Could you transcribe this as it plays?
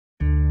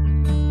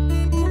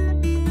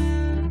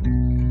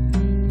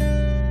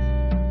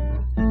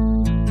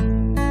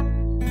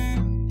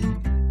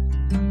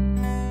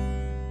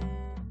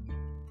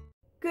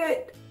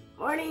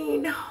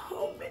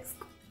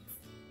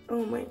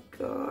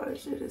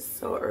gosh, it is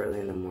so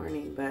early in the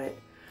morning, but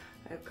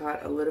I've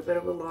got a little bit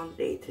of a long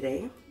day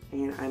today,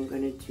 and I'm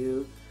gonna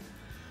do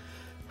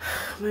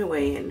my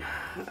weigh-in.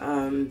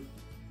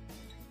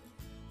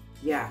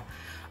 Yeah,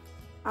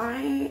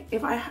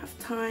 if I have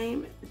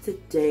time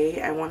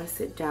today, I want to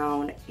sit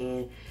down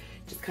and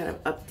just kind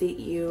of update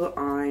you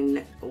on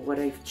what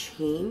I've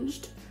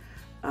changed,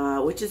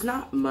 which is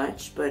not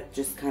much, but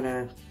just kind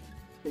of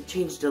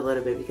changed a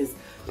little bit because,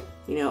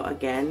 you know,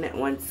 again,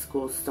 once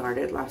school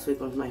started, last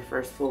week was my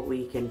first full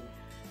week, and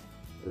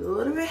it was a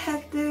little bit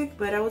hectic,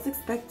 but I was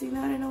expecting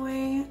that in a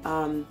way.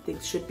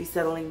 Things should be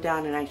settling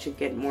down and I should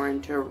get more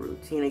into a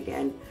routine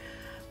again.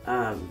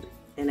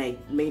 And I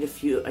made a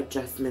few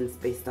adjustments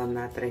based on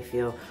that I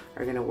feel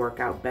are gonna work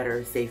out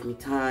better, save me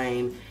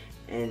time,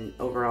 and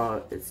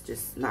overall it's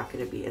just not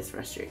gonna be as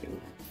frustrating.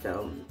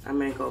 So I'm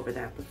gonna go over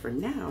that, but for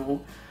now,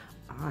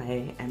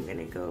 I am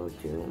gonna go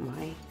do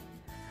my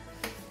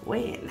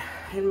weigh-in.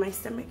 And my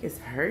stomach is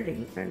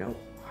hurting, I don't know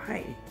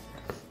why.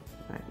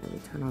 Alright, let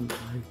me turn on the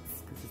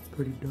lights because it's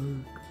pretty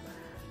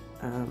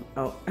dark.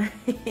 Oh,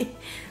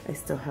 I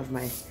still have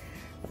my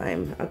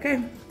lime.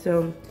 Okay,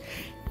 so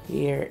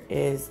here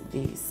is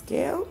the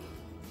scale.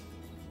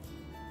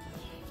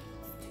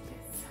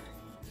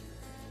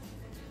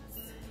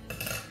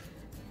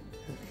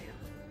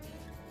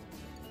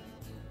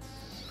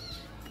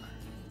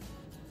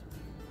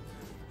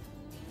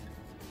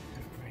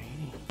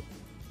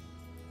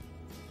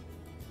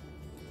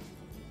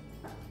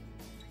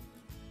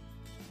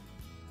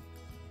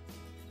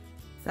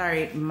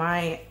 Sorry,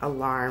 my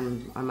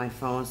alarm on my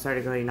phone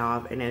started going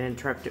off and it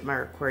interrupted my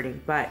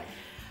recording, but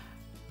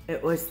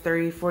it was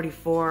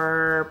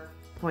 344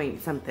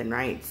 point something,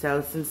 right?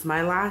 So since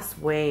my last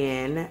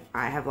weigh-in,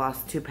 I have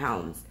lost 2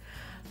 pounds,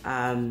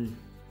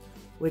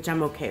 which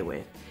I'm okay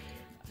with.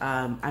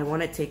 I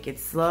want to take it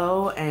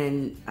slow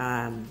and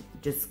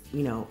just,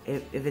 you know,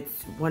 if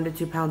it's 1 to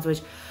 2 pounds,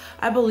 which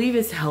I believe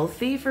is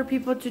healthy for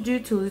people to do,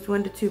 to lose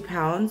 1 to 2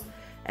 pounds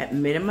at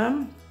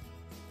minimum.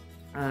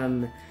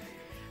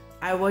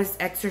 I was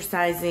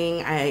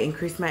exercising, I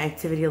increased my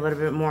activity a little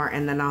bit more,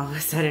 and then all of a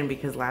sudden,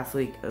 because last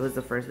week, it was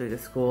the first week of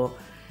school,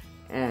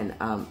 and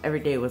every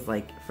day was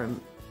like from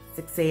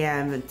 6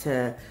 a.m.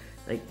 to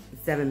like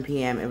 7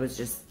 p.m. It was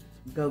just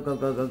go, go,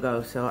 go, go,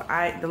 go. So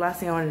the last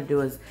thing I wanted to do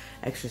was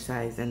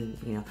exercise, and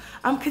you know,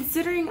 I'm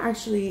considering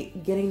actually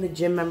getting the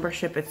gym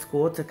membership at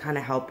school to kind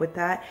of help with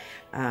that,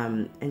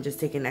 and just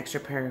take an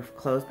extra pair of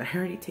clothes, but I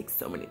already take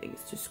so many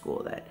things to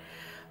school that,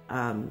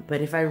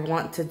 but if I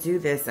want to do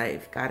this,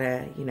 I've got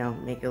to, you know,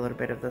 make a little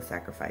bit of those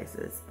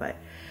sacrifices. But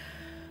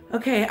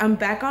okay, I'm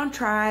back on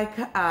track.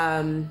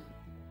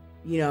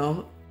 You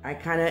know, I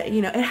kind of,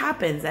 you know, it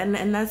happens, and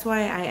that's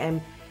why I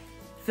am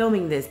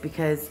filming this,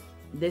 because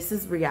this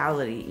is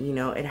reality. You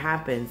know, it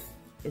happens,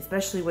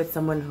 especially with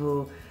someone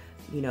who,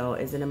 you know,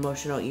 is an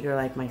emotional eater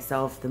like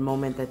myself. The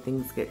moment that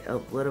things get a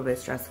little bit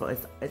stressful,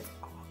 it's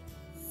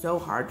so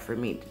hard for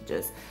me to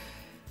just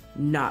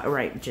not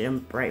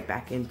jump right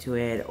back into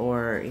it,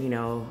 or you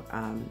know,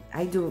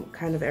 I do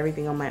kind of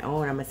everything on my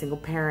own. I'm a single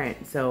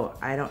parent, so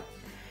I don't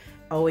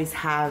always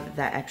have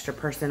that extra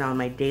person on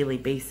my daily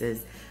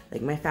basis.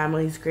 Like, my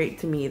family's great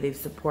to me, they've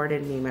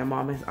supported me, my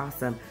mom is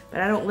awesome,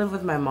 but I don't live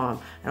with my mom,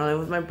 I don't live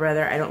with my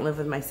brother, I don't live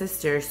with my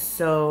sister.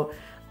 So,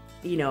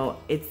 you know,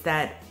 it's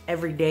that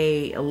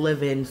everyday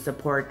live-in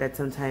support that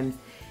sometimes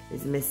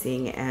is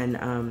missing,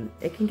 and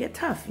it can get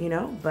tough, you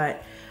know,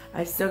 but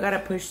I still got to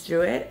push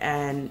through it,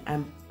 and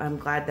I'm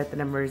glad that the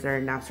numbers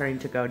are now starting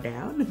to go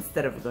down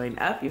instead of going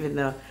up, even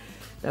though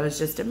that was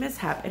just a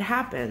mishap. It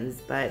happens,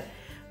 but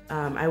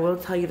I will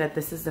tell you that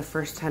this is the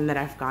first time that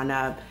I've gone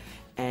up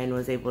and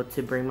was able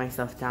to bring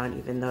myself down,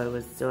 even though it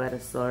was still at a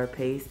slower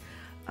pace.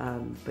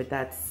 But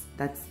that's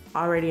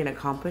already an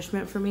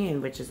accomplishment for me,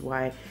 and which is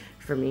why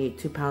for me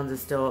 2 pounds is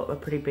still a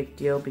pretty big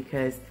deal,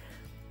 because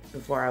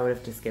before I would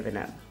have just given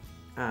up.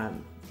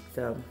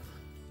 So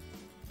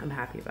I'm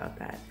happy about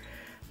that.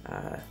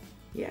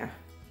 Yeah,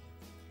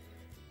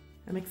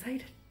 I'm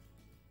excited.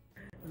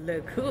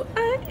 Look who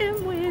I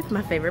am with,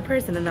 my favorite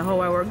person in the whole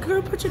wide world.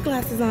 Girl, put your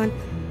glasses on.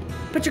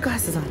 Put your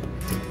glasses on.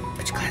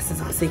 Put your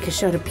glasses on so you can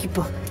show the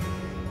people,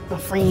 my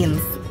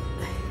friends.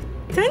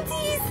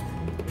 Tunties!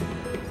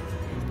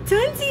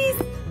 Tunties!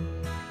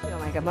 Oh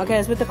my God. Okay,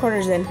 let's put the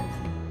quarters in.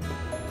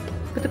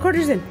 Put the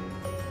quarters in.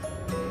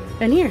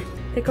 And here.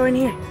 They go in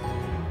here.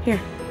 Here.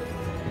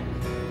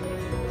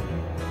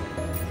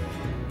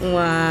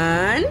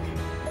 1.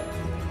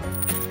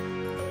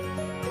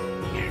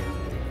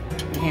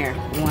 Here,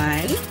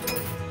 1,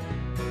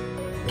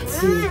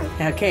 2.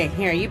 Okay,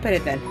 here, you put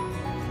it then.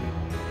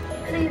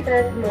 I need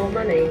that more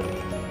money.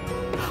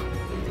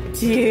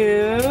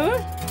 2,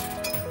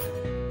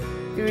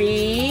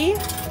 3.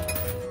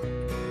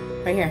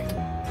 Right here.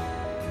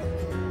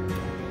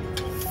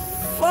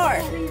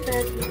 4.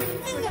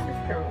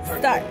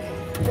 Start.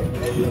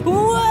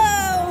 Whoa!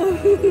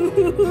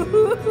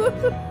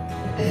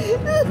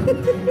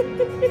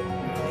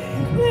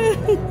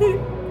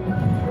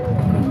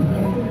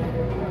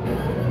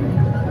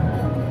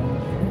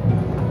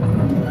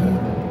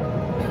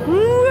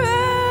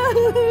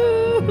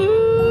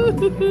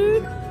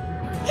 Woo!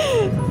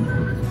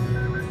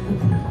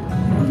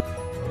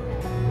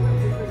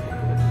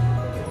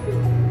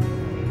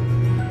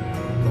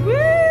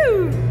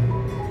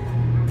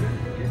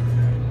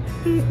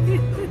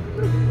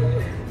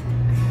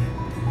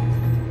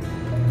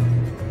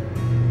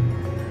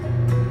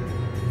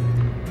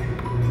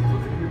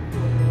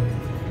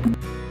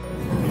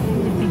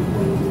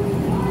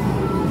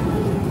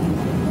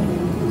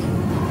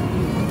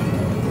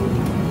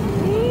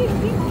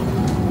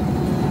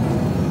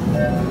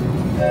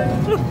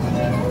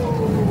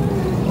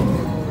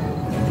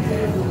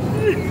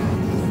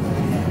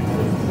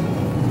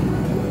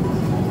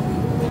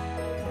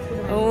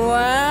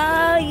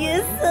 Wow,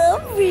 you're so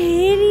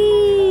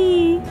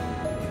pretty.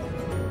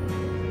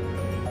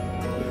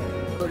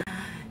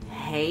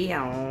 Hey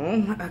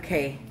y'all.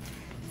 Okay,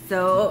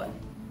 so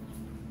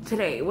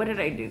today, what did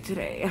I do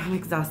today? I'm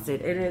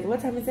exhausted. It is,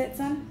 what time is it,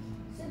 son?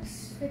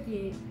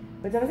 6:58.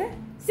 What time is it?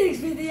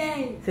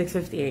 6:58.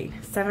 6:58,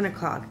 7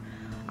 o'clock.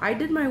 I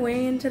did my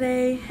weigh-in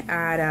today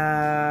at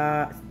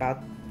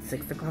about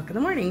 6 o'clock in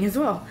the morning as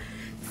well.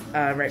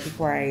 Right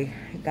before I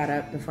got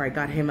up, before I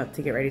got him up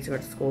to get ready to go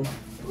to school.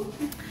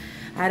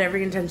 I had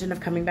every intention of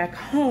coming back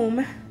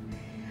home,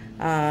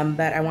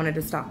 but I wanted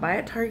to stop by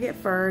at Target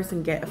first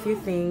and get a few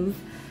things.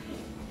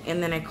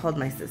 And then I called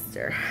my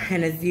sister.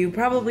 And as you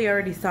probably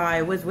already saw,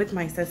 I was with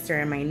my sister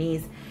and my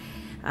niece.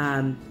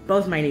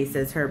 Both my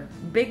nieces, her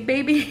big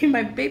baby,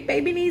 my big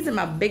baby niece and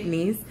my big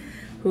niece,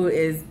 who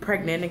is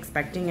pregnant,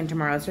 expecting, and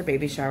tomorrow's her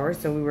baby shower.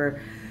 So we were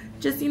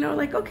just, you know,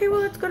 like, okay, well,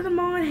 let's go to the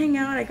mall and hang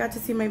out. I got to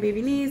see my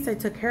baby niece. I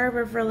took care of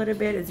her for a little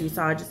bit, as you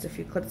saw just a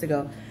few clips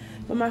ago.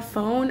 But my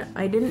phone,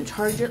 I didn't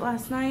charge it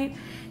last night,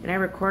 and I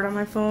record on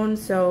my phone,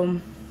 so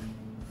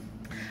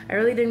I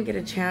really didn't get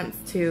a chance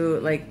to,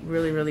 like,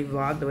 really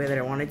vlog the way that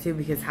I wanted to,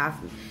 because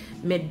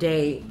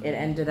midday, it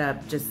ended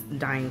up just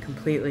dying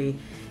completely,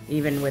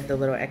 even with the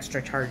little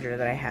extra charger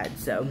that I had.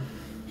 So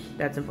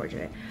that's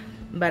unfortunate.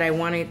 But I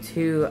wanted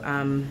to, I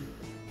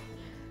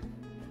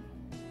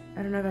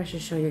don't know if I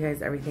should show you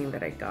guys everything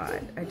that I got.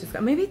 I just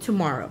got, maybe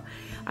tomorrow.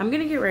 I'm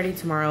gonna get ready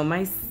tomorrow.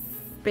 My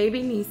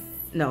baby niece,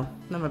 no,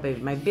 not my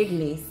baby, my big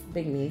niece,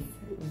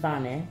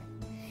 Vane.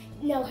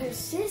 No, her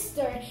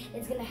sister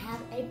is gonna have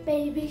a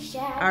baby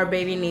shower. Our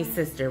baby niece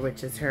sister,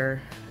 which is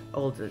her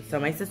oldest. So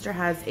my sister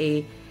has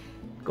a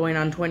going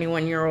on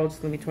 21-year-old. She's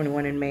gonna be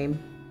 21 in May,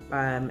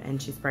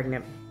 and she's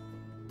pregnant.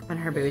 And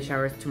her baby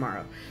shower is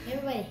tomorrow.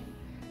 Everybody.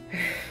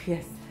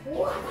 Yes.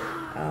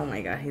 Oh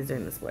my God, he's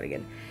doing the split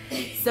again.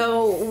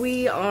 So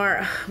we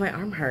are, my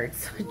arm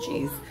hurts.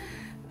 Jeez.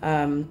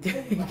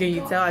 Can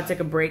you tell I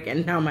took a break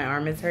and now my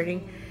arm is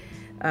hurting?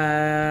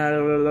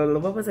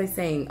 What was I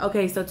saying?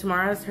 Okay, so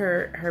tomorrow's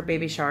her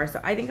baby shower.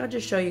 So I think I'll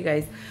just show you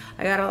guys.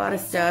 I got a lot of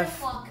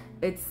stuff.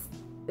 It's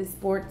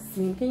sports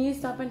scene. Can you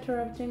stop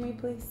interrupting me,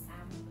 please?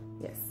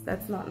 Yes,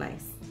 that's not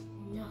nice.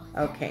 No.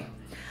 Okay.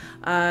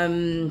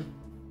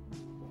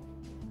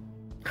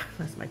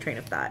 That's my train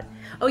of thought.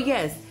 Oh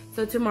yes,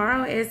 so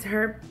tomorrow is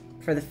her,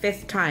 for the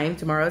 5th time,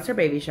 tomorrow is her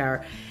baby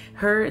shower.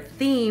 Her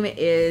theme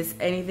is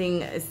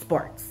anything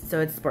sports.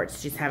 So it's sports.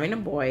 She's having a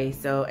boy,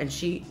 so, and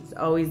she's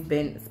always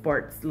been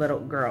sports little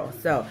girl.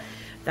 So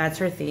that's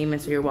her theme,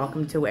 and so you're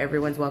welcome to,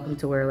 everyone's welcome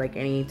to wear like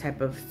any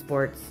type of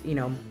sports, you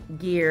know,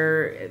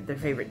 gear, their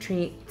favorite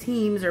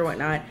teams or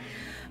whatnot.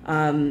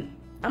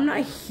 I'm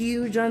not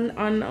huge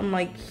on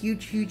like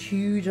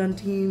huge on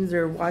teams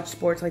or watch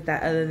sports like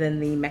that, other than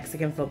the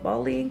Mexican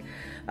football league,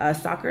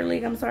 soccer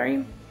league, I'm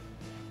sorry.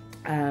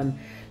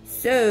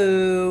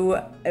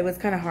 So it was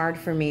kind of hard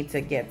for me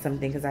to get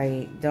something because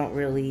I don't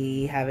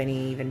really have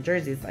any even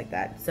jerseys like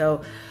that.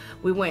 So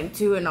we went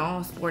to an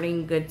all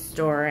sporting goods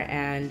store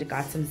and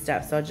got some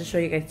stuff. So I'll just show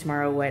you guys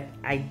tomorrow what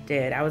I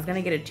did. I was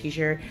gonna get a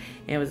t-shirt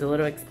and it was a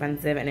little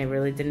expensive and it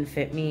really didn't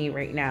fit me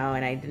right now,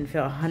 and I didn't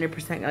feel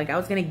 100%, like I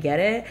was gonna get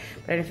it,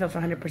 but I didn't feel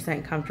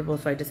 100% comfortable,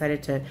 so I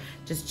decided to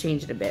just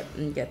change it a bit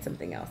and get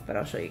something else. But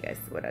I'll show you guys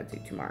what I do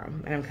tomorrow,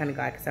 and I'm kind of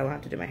glad because I won't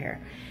have to do my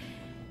hair.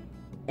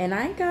 And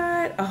I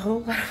got a whole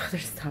lot of other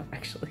stuff,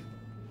 actually.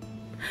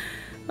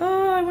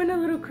 Oh, I went a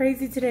little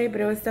crazy today, but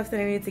it was stuff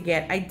that I needed to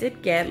get. I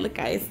did get, look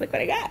guys, look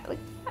what I got. Look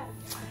at that.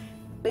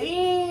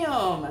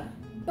 Bam!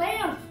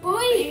 Bam,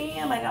 boy!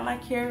 Bam! I got my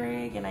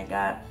Keurig and I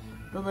got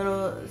the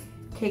little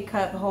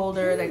K-cup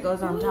holder that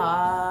goes on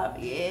top.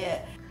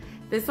 Yeah.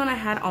 This one I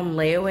had on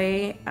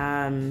layaway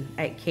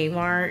at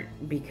Kmart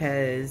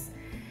because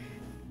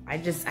I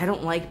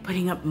don't like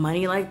putting up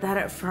money like that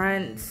at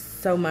front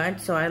so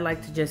much. So I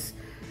like to just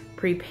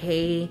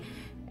prepay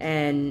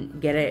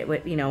and get it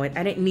with, you know, I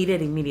didn't need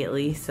it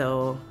immediately,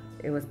 so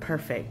it was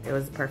perfect. It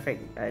was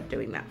perfect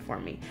doing that for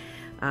me.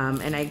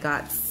 And I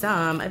got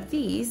some of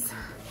these.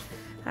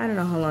 I don't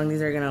know how long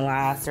these are gonna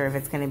last or if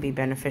it's gonna be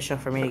beneficial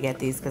for me to get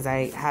these because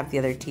I have the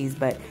other teas,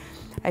 but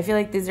I feel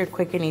like these are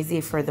quick and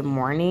easy for the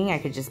morning. I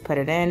could just put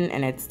it in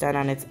and it's done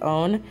on its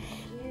own.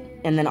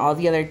 And then all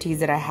the other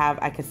teas that I have,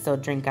 I could still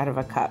drink out of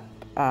a cup,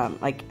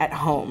 like at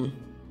home.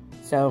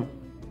 So,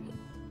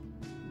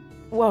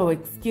 whoa,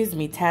 excuse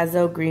me,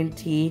 Tazo green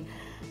tea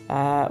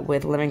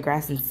with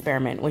lemongrass and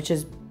spearmint, which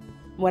is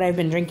what I've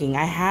been drinking.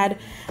 I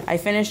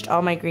finished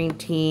all my green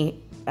tea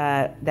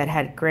that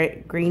had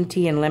green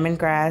tea and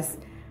lemongrass.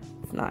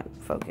 It's not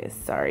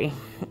focused, sorry.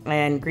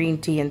 And green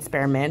tea and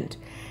spearmint.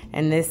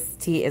 And this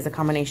tea is a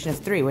combination of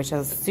 3, which I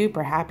was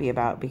super happy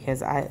about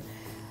because I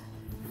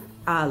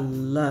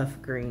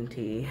love green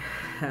tea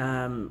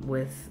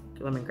with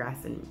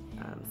lemongrass and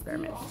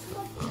spearmint. You also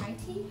love chai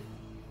tea?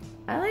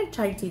 I like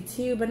chai tea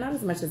too, but not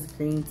as much as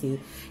green tea.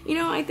 You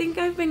know, I think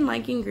I've been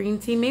liking green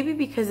tea maybe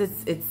because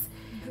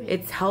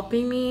it's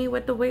helping me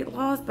with the weight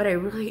loss, but it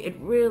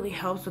really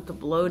helps with the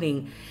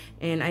bloating.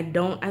 And I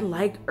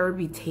like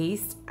herby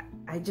taste.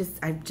 I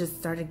just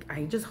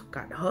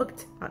got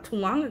hooked not too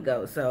long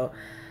ago. So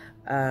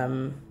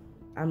I'm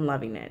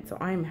loving it. So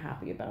I'm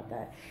happy about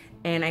that.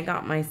 And I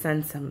got my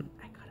son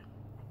I got him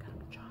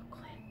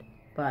chocolate.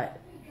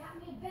 But You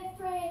got me a bed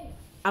frame.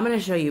 I'm gonna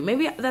show you.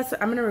 Maybe I'm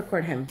gonna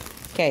record him.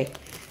 Okay.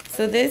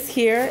 So this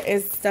here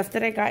is stuff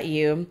that I got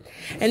you.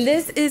 And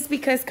this is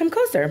because, come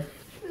closer.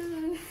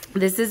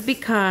 This is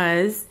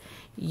because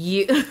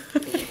you,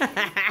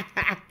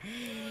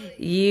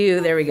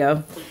 there we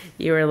go.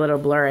 You were a little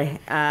blurry.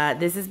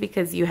 This is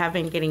because you have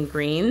been getting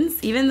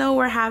greens, even though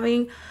we're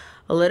having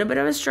a little bit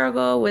of a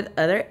struggle with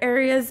other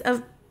areas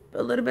of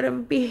a little bit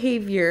of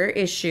behavior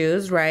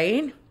issues,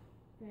 right?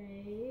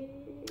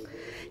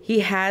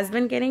 He has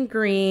been getting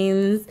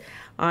greens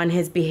on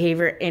his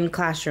behavior in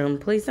classroom.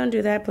 Please don't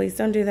do that. Please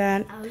don't do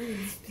that.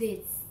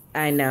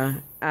 I know.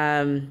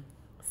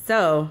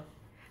 So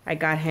I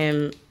got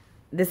him.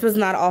 This was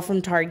not all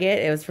from Target.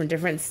 It was from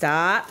different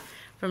places.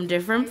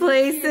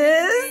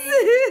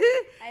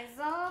 I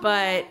saw.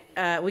 But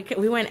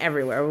we went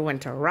everywhere. We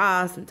went to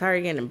Ross and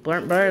Target and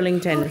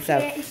Burlington and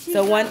stuff.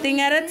 So one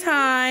thing at a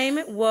time.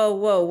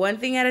 Whoa, one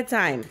thing at a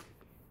time.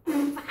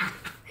 The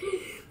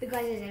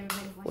guys is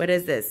everybody. What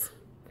is this?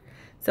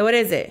 So what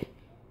is it?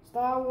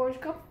 Star Wars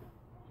cup.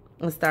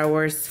 A Star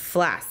Wars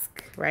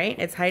flask, right?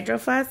 It's hydro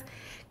flask.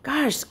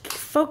 Gosh,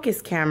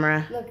 focus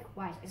camera. Look,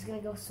 watch. It's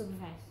gonna go super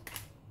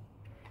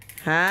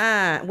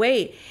fast.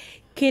 Wait.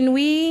 Can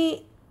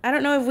we? I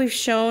don't know if we've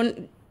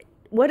shown.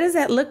 What does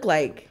that look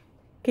like?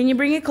 Can you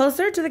bring it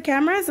closer to the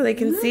camera so they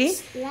can see?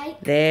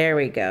 Like There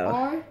we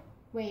go.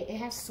 Wait, it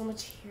has so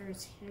much hair.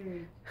 It's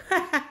hairy.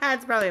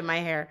 That's probably my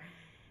hair.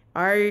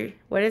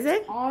 What is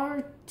it?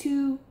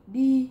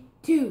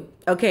 R2D2.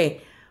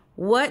 Okay.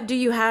 What do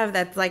you have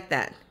that's like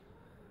that?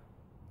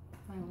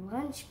 My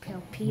lunch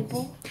pail,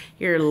 people.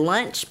 Your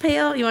lunch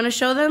pail? You want to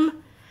show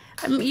them?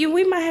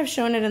 We might have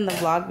shown it in the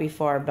vlog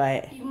before,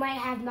 but... You might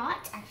have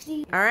not,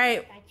 actually. All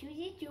right. I choose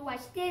it. You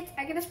watch this.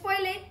 I'm going to spoil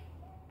it.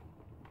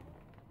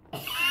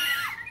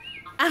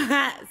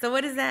 So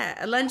what is that?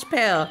 A lunch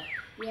pail?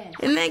 Yes.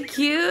 Isn't that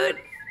cute?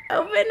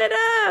 Open it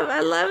up. I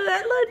love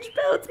that lunch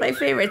pail. It's my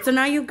favorite. So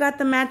now you've got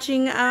the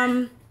matching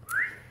I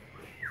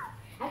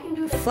can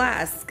do this.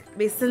 flask.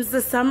 Since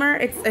the summer,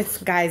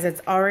 guys,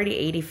 it's already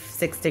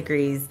 86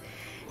 degrees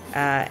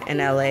in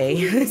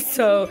LA.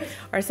 So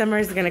our summer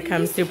is gonna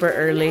come super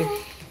early.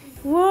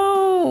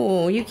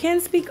 Whoa, you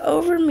can't speak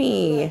over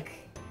me.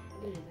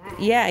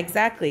 Yeah,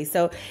 exactly.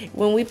 So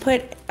when we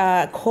put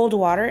cold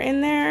water in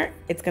there,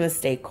 it's gonna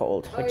stay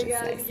cold, which is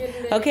nice.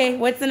 Okay,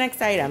 what's the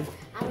next item?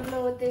 I don't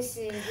know what this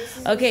is. This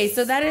is Okay,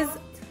 so that is...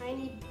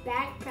 tiny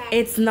backpack.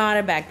 It's not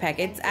a backpack.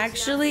 It's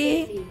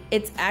actually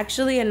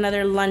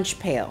another lunch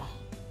pail.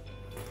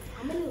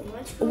 How many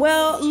lunch pails?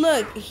 Well,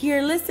 look,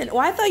 here, listen. Well,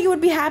 I thought you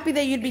would be happy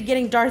that you'd be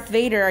getting Darth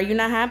Vader. Are you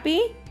not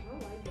happy?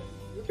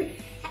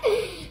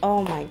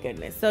 Oh my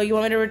goodness. So you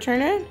want me to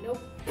return it? Nope.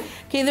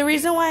 Okay, the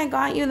reason why I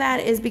got you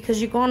that is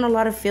because you go on a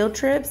lot of field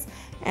trips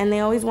and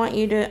they always want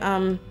you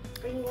to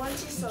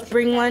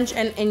bring lunch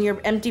and your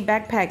empty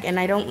backpack, and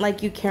I don't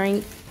like you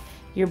carrying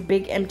your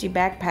big empty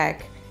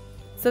backpack.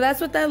 So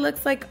that's what that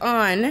looks like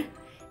on,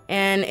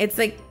 and it's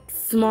like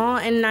small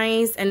and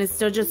nice, and it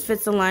still just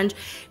fits a lunch.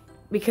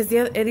 Because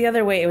the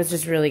other way, it was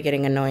just really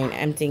getting annoying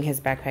emptying his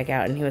backpack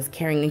out, and he was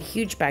carrying a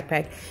huge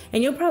backpack.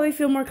 And you'll probably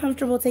feel more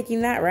comfortable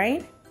taking that,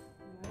 right?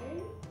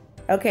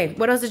 Okay,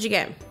 what else did you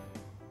get?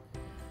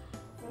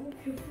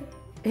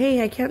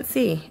 Hey, I can't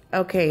see.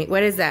 Okay,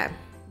 what is that?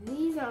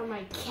 These are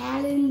my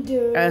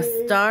calendars. A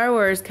Star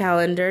Wars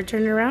calendar.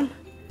 Turn it around.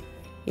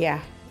 Yeah,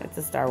 it's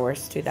a Star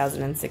Wars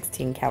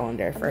 2016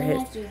 calendar for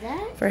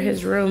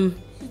his room.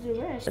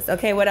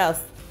 Okay, what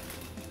else?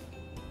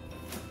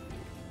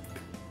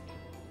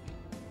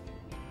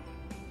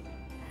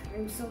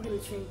 I'm so gonna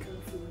train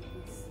kung fu with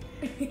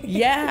this.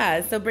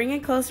 Yeah, so bring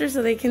it closer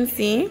so they can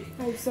see.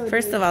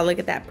 First of all, look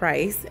at that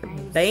price.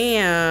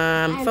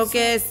 Bam!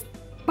 Focus.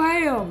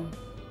 Bam!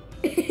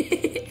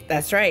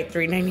 That's right,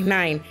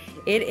 $3.99.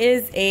 It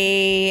is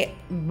a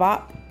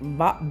bop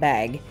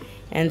bag,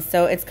 and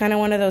so it's kind of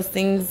one of those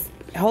things.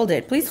 Hold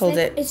it, please hold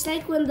it. It's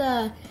like when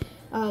the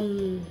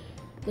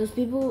those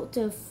people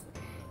to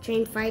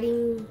train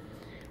fighting.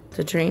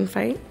 To train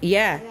fight?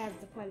 Yeah.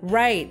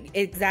 Right,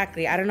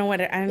 exactly. I don't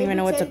even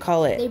know what to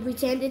call it. They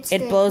pretend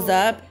it blows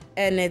up,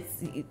 and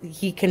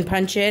he can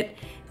punch it,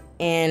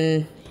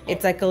 and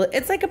it's like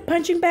a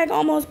punching bag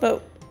almost,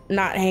 but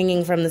not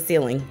hanging from the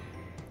ceiling.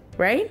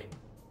 Right?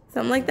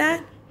 Something like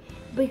that?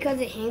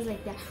 Because it hangs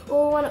like that.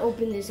 Oh, I want to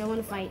open this. I want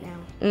to fight now.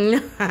 Can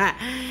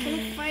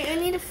I fight? I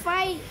need to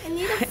fight. I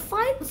need to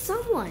fight with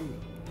someone.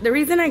 The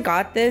reason I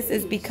got this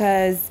is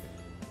because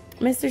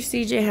Mr.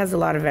 CJ has a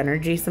lot of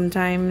energy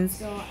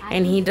sometimes.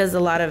 And he does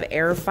a lot of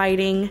air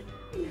fighting.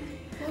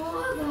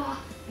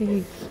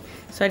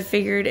 So I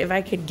figured if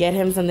I could get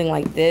him something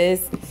like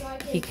this,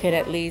 he could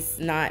at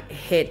least not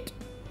hit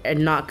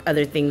and knock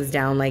other things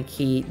down like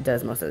he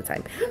does most of the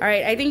time. All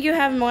right, I think you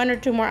have 1 or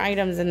 2 more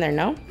items in there,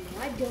 no? No,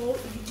 I don't.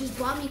 You just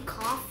brought me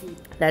coffee.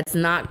 That's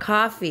not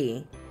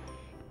coffee.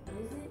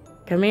 Is it?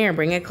 Come here,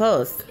 bring it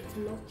close. It's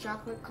milk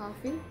chocolate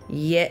coffee?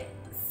 Yes,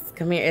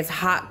 come here. It's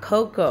hot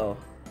cocoa.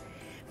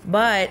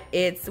 But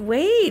it's,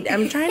 wait,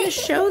 I'm trying to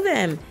show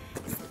them.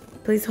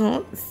 Please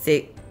hold,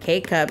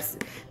 K-cups.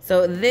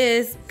 So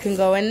this can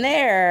go in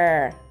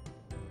there.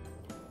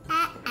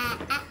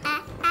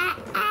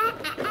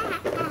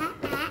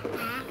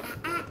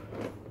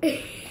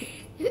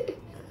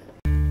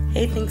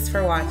 Hey, thanks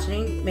for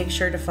watching. Make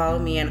sure to follow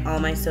me on all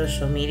my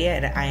social media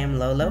at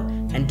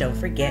EyeAmLolo. And don't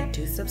forget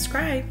to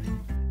subscribe.